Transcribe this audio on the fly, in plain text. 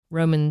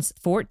Romans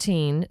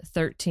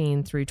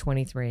 14:13 through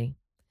 23.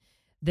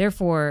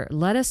 Therefore,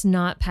 let us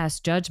not pass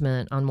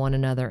judgment on one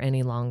another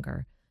any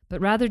longer, but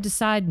rather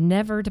decide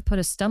never to put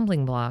a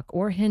stumbling block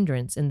or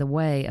hindrance in the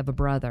way of a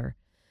brother.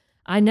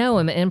 I know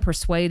and am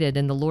persuaded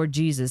in the Lord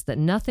Jesus that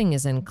nothing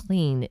is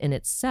unclean in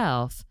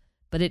itself,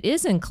 but it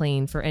is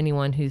unclean for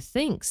anyone who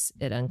thinks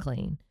it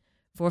unclean.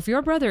 For if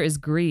your brother is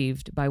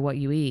grieved by what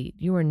you eat,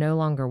 you are no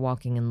longer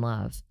walking in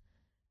love.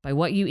 By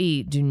what you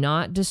eat, do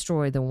not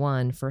destroy the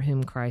one for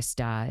whom Christ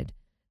died.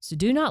 So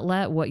do not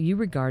let what you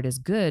regard as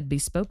good be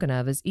spoken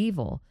of as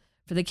evil.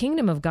 For the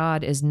kingdom of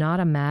God is not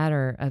a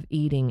matter of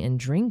eating and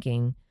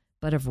drinking,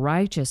 but of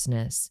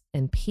righteousness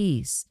and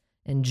peace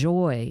and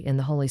joy in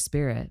the Holy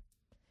Spirit.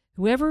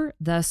 Whoever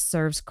thus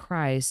serves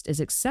Christ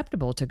is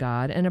acceptable to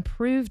God and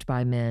approved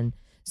by men.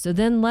 So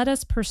then let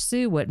us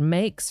pursue what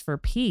makes for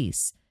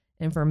peace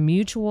and for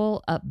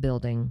mutual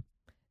upbuilding.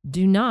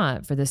 Do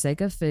not, for the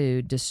sake of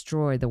food,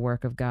 destroy the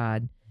work of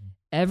God.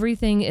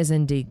 Everything is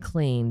indeed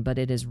clean, but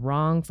it is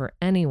wrong for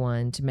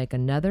anyone to make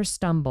another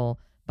stumble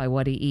by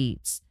what he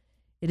eats.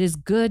 It is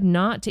good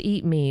not to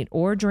eat meat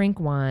or drink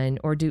wine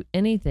or do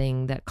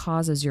anything that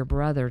causes your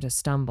brother to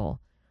stumble.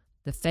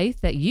 The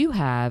faith that you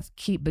have,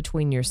 keep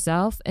between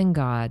yourself and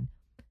God.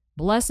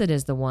 Blessed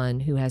is the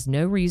one who has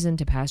no reason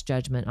to pass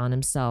judgment on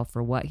himself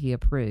for what he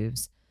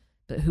approves.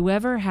 But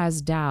whoever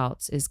has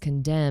doubts is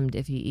condemned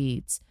if he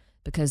eats,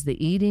 because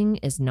the eating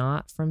is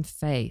not from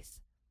faith.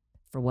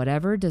 For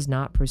whatever does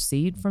not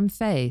proceed from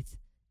faith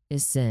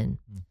is sin.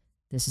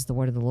 This is the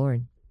word of the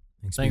Lord.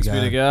 Thanks be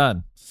to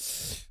God.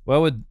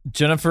 Well, with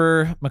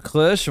Jennifer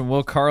McClish and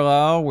Will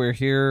Carlisle, we're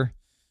here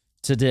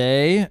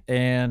today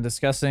and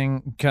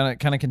discussing, kind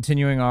of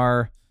continuing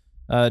our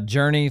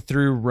journey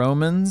through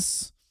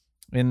Romans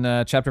in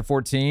chapter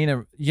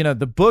 14. You know,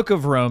 the book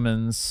of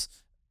Romans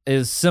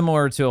is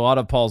similar to a lot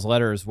of Paul's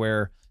letters,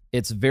 where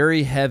it's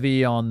very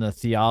heavy on the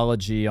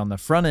theology on the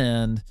front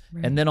end,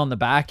 right, and then on the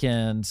back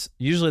end,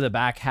 usually the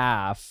back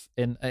half,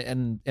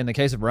 in the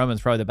case of Romans,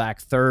 probably the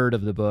back third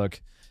of the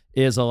book,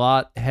 is a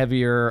lot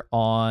heavier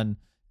on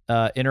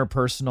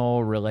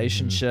interpersonal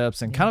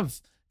relationships and kind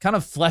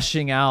of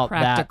fleshing out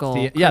practical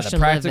the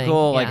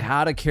practical living,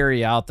 how to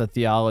carry out the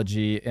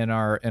theology in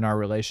our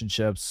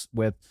relationships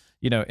with,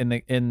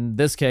 in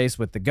this case,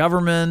 with the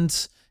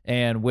government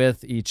and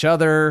with each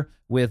other,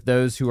 with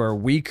those who are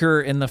weaker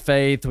in the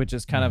faith, which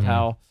is kind of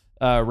how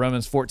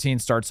Romans 14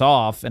 starts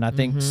off, and I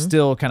think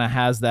still kind of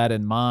has that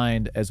in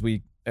mind as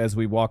we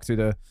walk through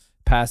the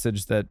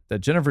passage that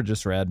Jennifer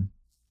just read.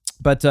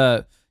 But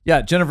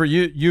Jennifer,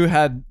 you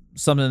had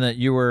something that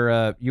you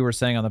were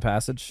saying on the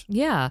passage.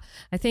 Yeah,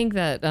 I think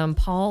that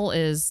Paul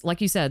is, like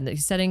you said,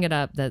 he's setting it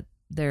up that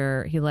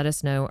he let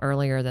us know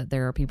earlier that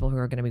there are people who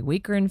are going to be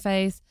weaker in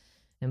faith,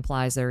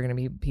 implies there are going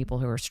to be people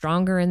who are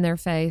stronger in their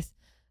faith.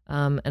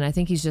 And I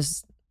think he's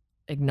just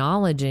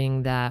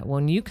acknowledging that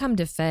when you come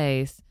to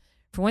faith,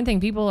 for one thing,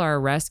 people are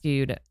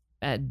rescued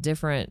at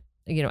different,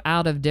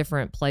 out of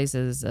different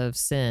places of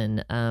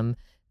sin.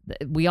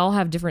 We all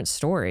have different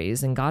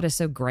stories, and God is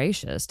so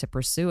gracious to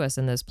pursue us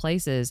in those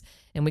places.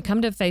 And we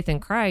come to faith in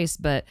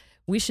Christ, but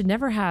we should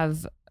never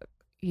have,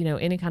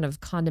 any kind of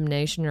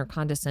condemnation or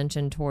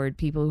condescension toward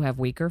people who have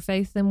weaker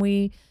faith than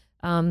we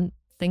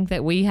think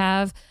that we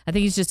have. I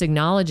think he's just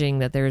acknowledging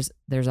that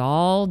there's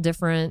all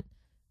different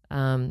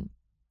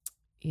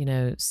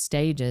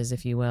stages,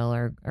 if you will,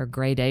 or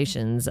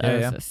gradations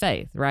of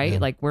faith, right? Yeah.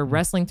 Like we're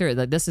wrestling through it.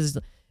 Like this is,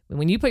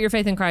 when you put your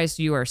faith in Christ,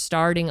 you are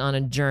starting on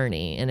a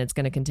journey and it's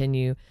going to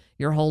continue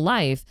your whole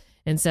life.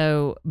 And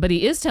so, but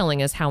he is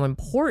telling us how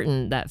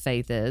important that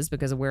faith is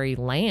because of where he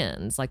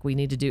lands. Like we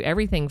need to do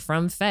everything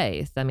from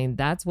faith. I mean,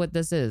 that's what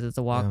this is. It's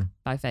a walk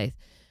by faith.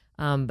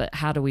 But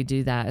how do we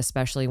do that,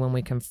 especially when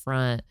we're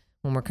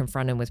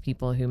confronted with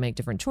people who make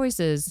different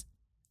choices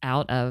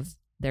out of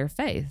their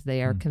faith?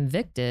 They are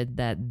convicted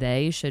that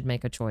they should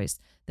make a choice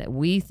that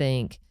we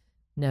think,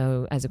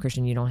 no, as a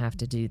Christian, you don't have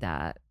to do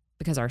that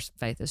because our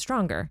faith is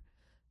stronger.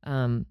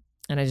 And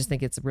I just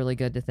think it's really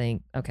good to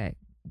think, okay,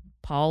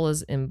 Paul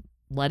is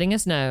letting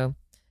us know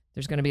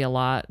there's going to be a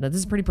lot. Now, this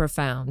is pretty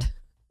profound,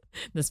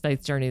 this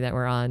faith journey that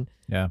we're on.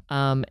 Yeah.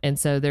 And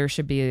so there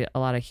should be a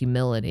lot of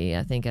humility,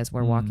 I think, as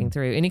we're walking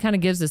through. And he kind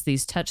of gives us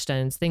these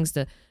touchstones, things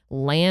to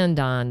land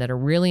on that are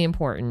really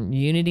important.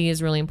 Unity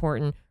is really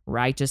important.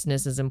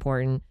 Righteousness is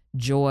important.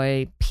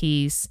 Joy,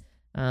 peace,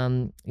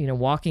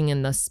 walking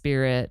in the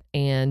Spirit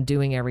and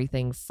doing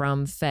everything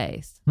from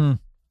faith.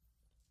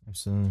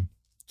 Absolutely.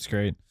 It's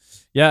great.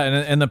 Yeah.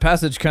 And the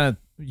passage kind of,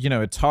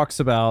 it talks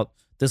about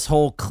this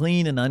whole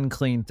clean and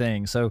unclean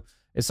thing. So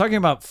it's talking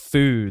about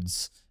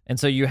foods. And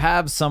so you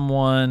have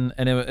someone,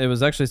 and it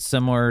was actually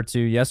similar to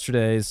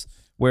yesterday's,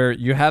 where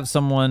you have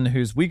someone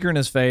who's weaker in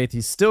his faith.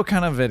 He's still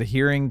kind of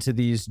adhering to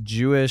these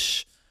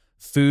Jewish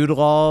food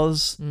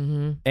laws,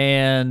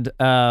 and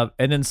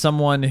then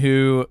someone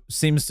who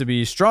seems to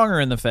be stronger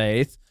in the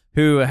faith,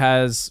 who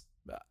has,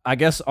 I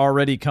guess,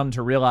 already come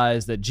to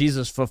realize that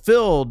Jesus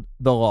fulfilled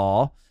the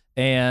law,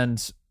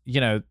 and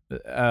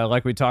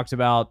like we talked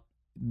about,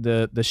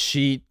 the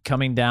sheet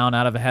coming down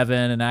out of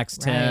heaven in Acts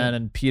 10,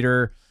 and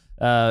Peter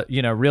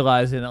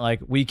realizing that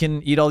like we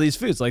can eat all these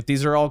foods, like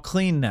these are all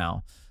clean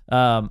now.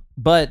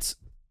 But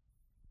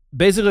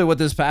basically what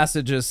this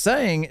passage is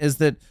saying is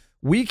that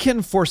we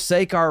can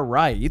forsake our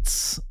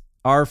rights,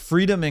 our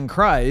freedom in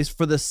Christ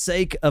for the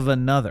sake of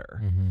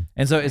another.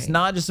 And so it's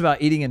not just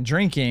about eating and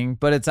drinking,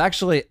 but it's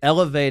actually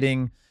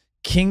elevating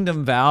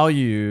kingdom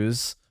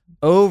values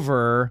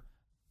over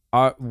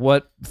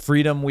what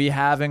freedom we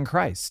have in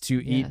Christ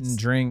to eat and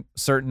drink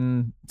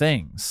certain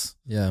things.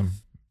 Yeah.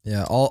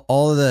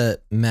 All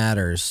that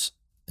matters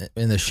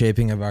in the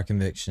shaping of our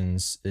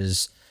convictions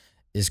is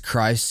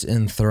Christ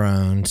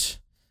enthroned,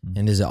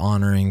 and is it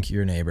honoring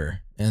your neighbor?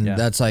 And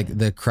that's like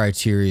the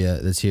criteria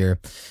that's here.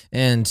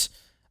 And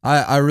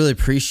I really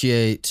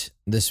appreciate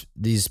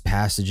these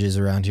passages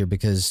around here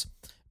because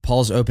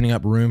Paul's opening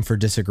up room for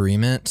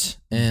disagreement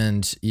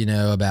and,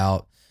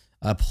 about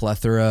a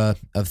plethora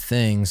of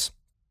things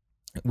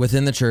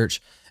within the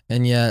church.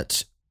 And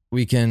yet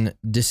we can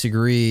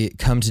disagree,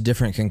 come to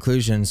different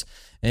conclusions.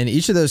 And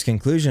each of those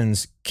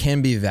conclusions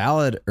can be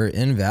valid or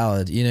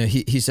invalid.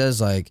 He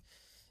says like,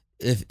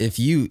 if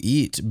you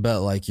eat,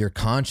 but like your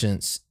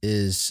conscience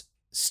is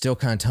still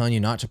kind of telling you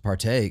not to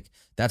partake,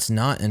 that's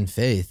not in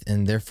faith,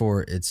 and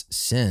therefore it's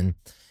sin.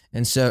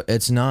 And so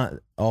it's not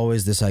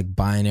always this like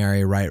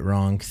binary right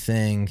wrong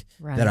thing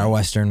that our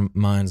Western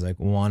minds like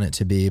want it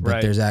to be,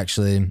 but there's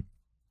actually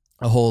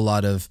a whole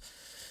lot of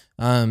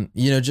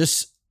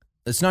just,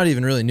 it's not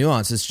even really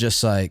nuance. It's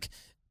just like,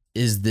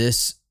 is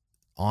this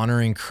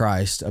honoring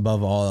Christ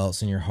above all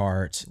else in your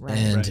heart?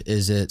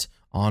 Is it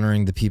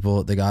honoring the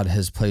people that God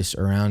has placed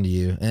around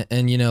you?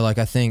 And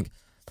I think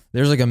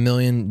there's like a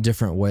million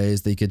different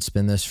ways that you could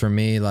spin this. For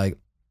me, like,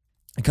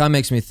 it kind of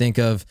makes me think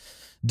of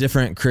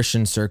different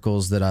Christian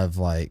circles that I've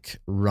like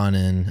run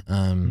in,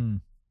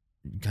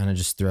 kind of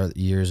just throughout the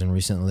years and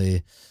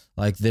recently.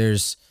 Like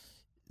there's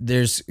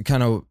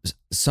kind of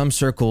some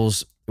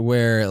circles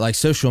where like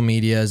social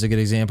media is a good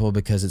example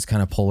because it's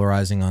kind of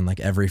polarizing on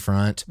like every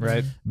front.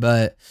 Right.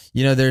 But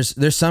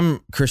there's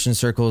some Christian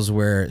circles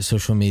where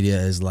social media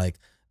is like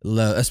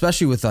low,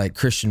 especially with like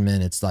Christian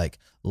men, it's like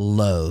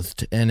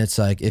loathed. And it's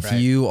like, if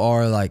you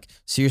are like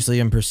seriously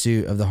in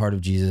pursuit of the heart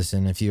of Jesus,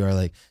 and if you are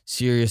like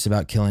serious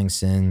about killing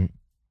sin,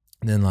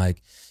 then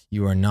like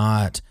you are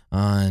not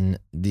on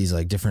these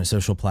like different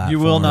social platforms. You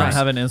will not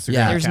have an Instagram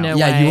account. There's no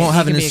you way won't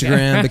have an you can be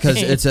Instagram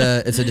because it's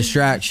a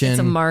distraction. It's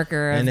a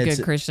marker of and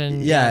good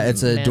Christian.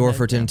 It's a door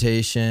for manhood,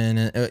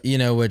 temptation,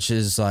 which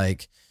is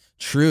like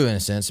true in a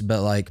sense,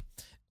 but like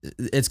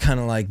it's kind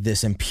of like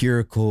this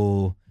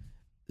empirical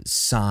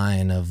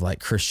sign of like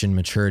Christian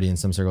maturity in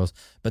some circles.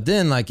 But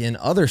then like in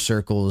other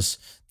circles,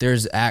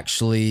 there's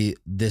actually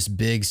this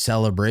big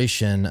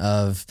celebration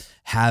of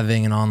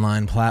having an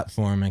online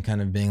platform and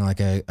kind of being like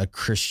a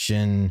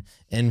Christian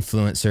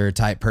influencer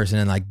type person.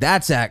 And like,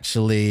 that's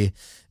actually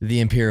the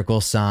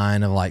empirical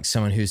sign of like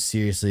someone who's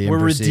seriously we're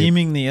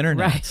redeeming the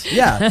internet. Right.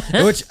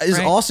 Yeah. Which is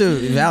also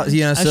valid,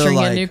 so ushering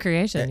like a new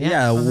creation.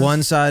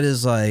 one side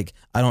is like,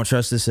 I don't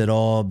trust this at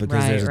all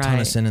because there's a ton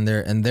of sin in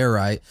there, and they're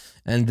right.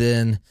 And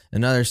then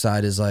another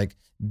side is like,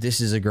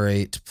 this is a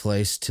great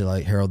place to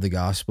like herald the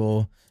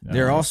gospel.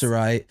 They're also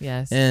right.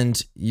 Yes.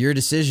 And your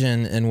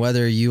decision and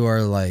whether you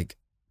are like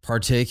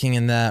partaking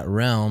in that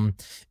realm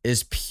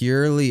is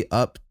purely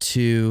up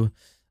to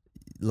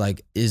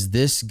like, is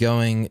this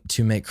going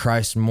to make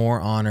Christ more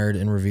honored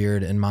and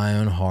revered in my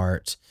own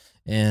heart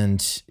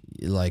and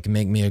like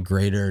make me a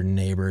greater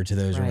neighbor to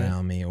those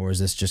around me, or is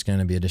this just going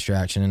to be a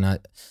distraction? And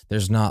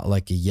there's not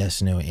like a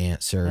yes no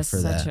answer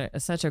for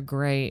that. Such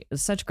great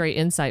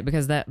insight,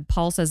 because that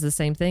Paul says the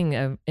same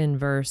thing in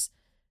verse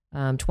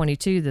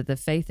 22, that the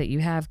faith that you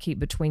have keep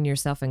between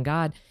yourself and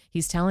God.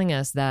 He's telling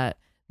us that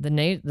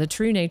the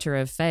true nature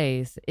of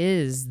faith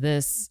is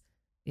this.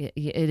 It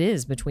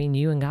is between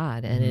you and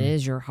God, and it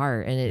is your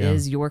heart, and it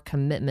is your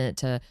commitment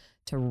to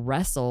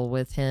wrestle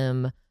with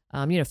Him.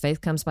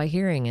 Faith comes by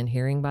hearing, and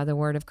hearing by the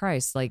word of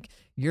Christ. Like,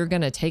 you're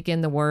going to take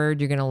in the word,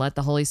 you're going to let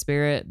the Holy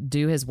Spirit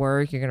do His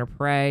work, you're going to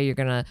pray, you're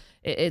going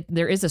to,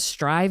 there is a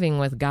striving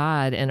with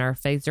God in our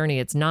faith journey.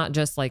 It's not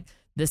just like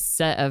this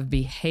set of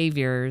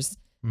behaviors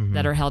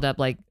that are held up,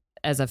 like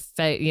as a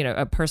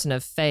person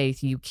of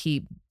faith, you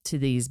keep to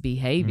these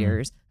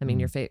behaviors. I mean,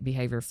 your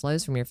behavior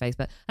flows from your faith,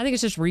 but I think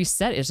it's just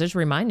reset. It's just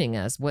reminding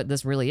us what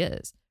this really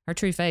is. Our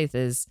true faith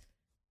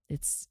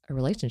it's a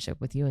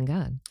relationship with you and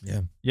God.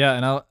 Yeah. Yeah.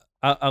 And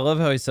I love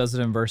how he says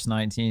it in verse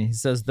 19. He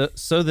says,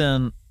 so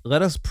then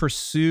let us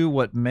pursue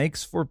what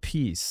makes for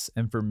peace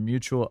and for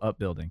mutual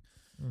upbuilding.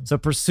 So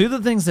pursue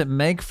the things that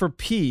make for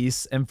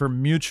peace and for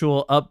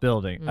mutual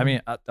upbuilding. I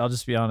mean, I'll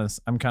just be honest.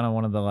 I'm kind of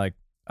one of the like,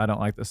 I don't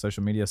like the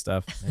social media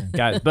stuff,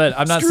 guys, but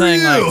I'm not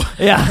saying like,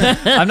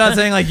 I'm not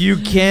saying like you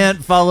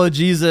can't follow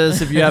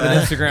Jesus if you have an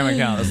Instagram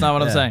account. That's not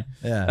what I'm saying.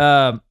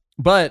 Yeah.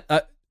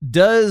 But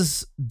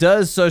does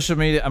social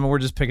media, I mean, we're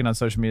just picking on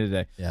social media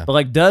today, but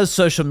like, does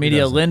social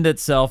media lend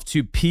itself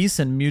to peace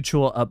and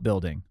mutual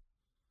upbuilding?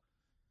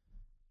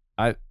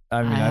 I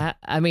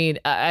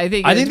think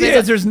the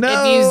answer is no.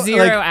 If you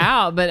zero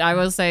out, but I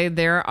will say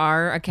there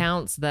are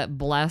accounts that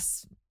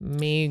bless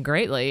me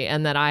greatly,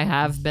 and that I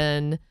have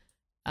been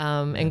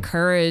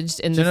encouraged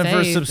in the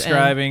Jennifer faith.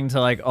 subscribing to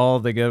like all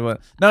the good ones.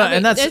 No, I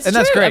mean, that's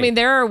true. great. I mean,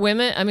 there are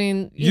women. I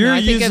mean, You're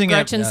I think of using it-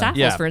 Gretchen Sapples,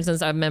 Yeah. for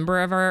instance, a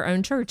member of our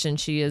own church, and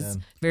she is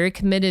very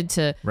committed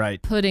to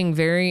putting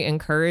very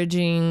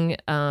encouraging,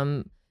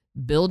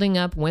 building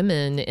up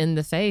women in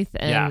the faith,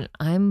 and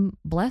I'm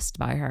blessed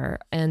by her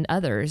and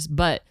others.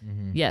 But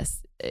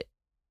yes,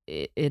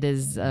 it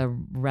is a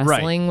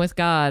wrestling with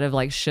God of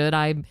like, should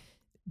I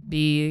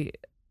be,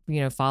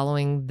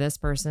 following this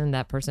person,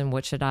 that person?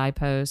 What should I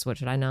post? What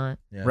should I not?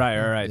 Yeah.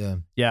 Right.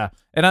 Yeah.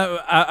 And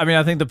I mean,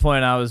 I think the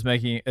point I was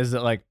making is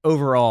that like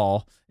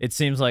overall, it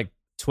seems like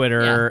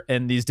Twitter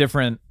and these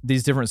different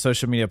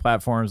social media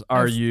platforms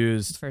are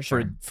used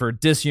for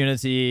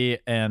disunity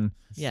and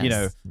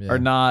are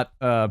not.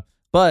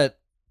 But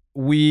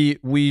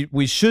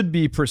we should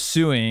be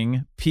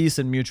pursuing peace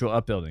and mutual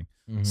upbuilding.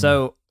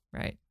 So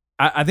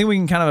I think we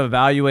can kind of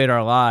evaluate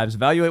our lives,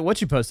 evaluate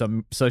what you post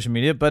on social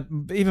media, but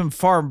even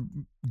far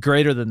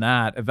greater than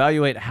that,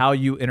 evaluate how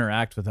you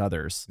interact with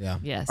others. Yeah.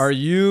 Yes. Are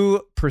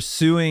you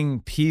pursuing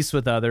peace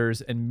with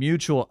others and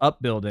mutual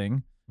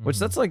upbuilding? Which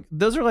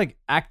those are like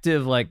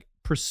active, like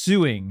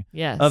pursuing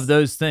of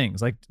those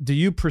things. Like, do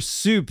you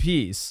pursue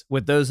peace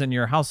with those in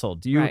your household?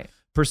 Do you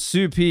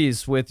pursue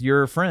peace with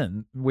your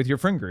friend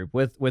group,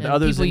 with and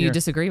others people you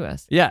disagree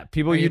with? Yeah,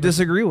 people you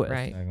disagree with.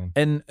 Right.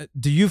 And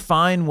do you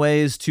find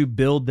ways to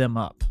build them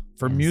up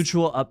for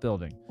mutual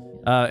upbuilding?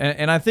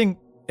 And I think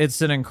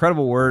it's an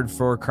incredible word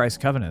for Christ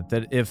Covenant,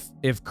 that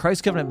if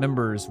Christ Covenant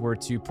members were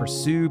to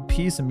pursue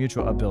peace and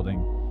mutual upbuilding,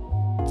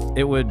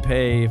 it would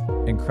pay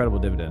incredible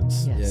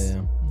dividends. Yes.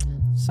 Yeah.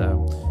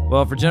 So,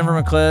 well, for Jennifer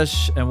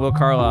McClish and Will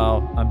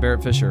Carlisle, I'm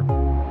Barrett Fisher.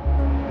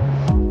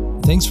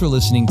 Thanks for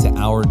listening to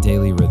Our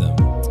Daily Rhythm.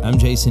 I'm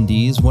Jason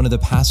Dees, one of the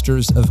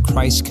pastors of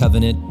Christ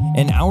Covenant,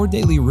 and Our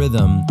Daily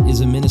Rhythm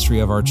is a ministry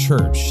of our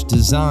church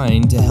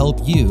designed to help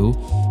you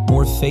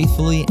more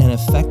faithfully and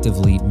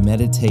effectively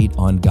meditate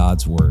on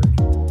God's Word.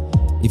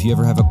 If you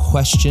ever have a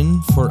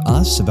question for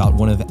us about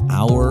one of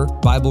our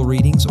Bible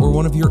readings or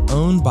one of your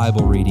own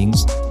Bible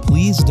readings,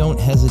 please don't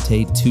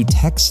hesitate to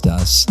text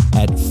us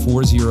at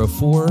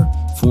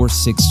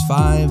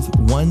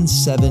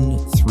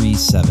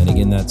 404-465-1737.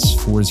 Again, that's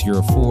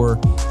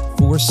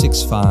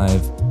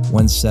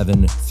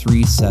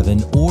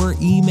 404-465-1737. Or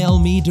email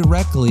me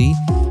directly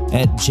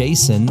at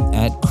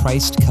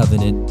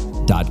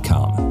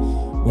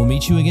jason@christcovenant.com. We'll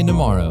meet you again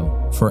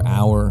tomorrow for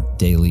Our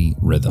Daily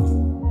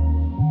Rhythm.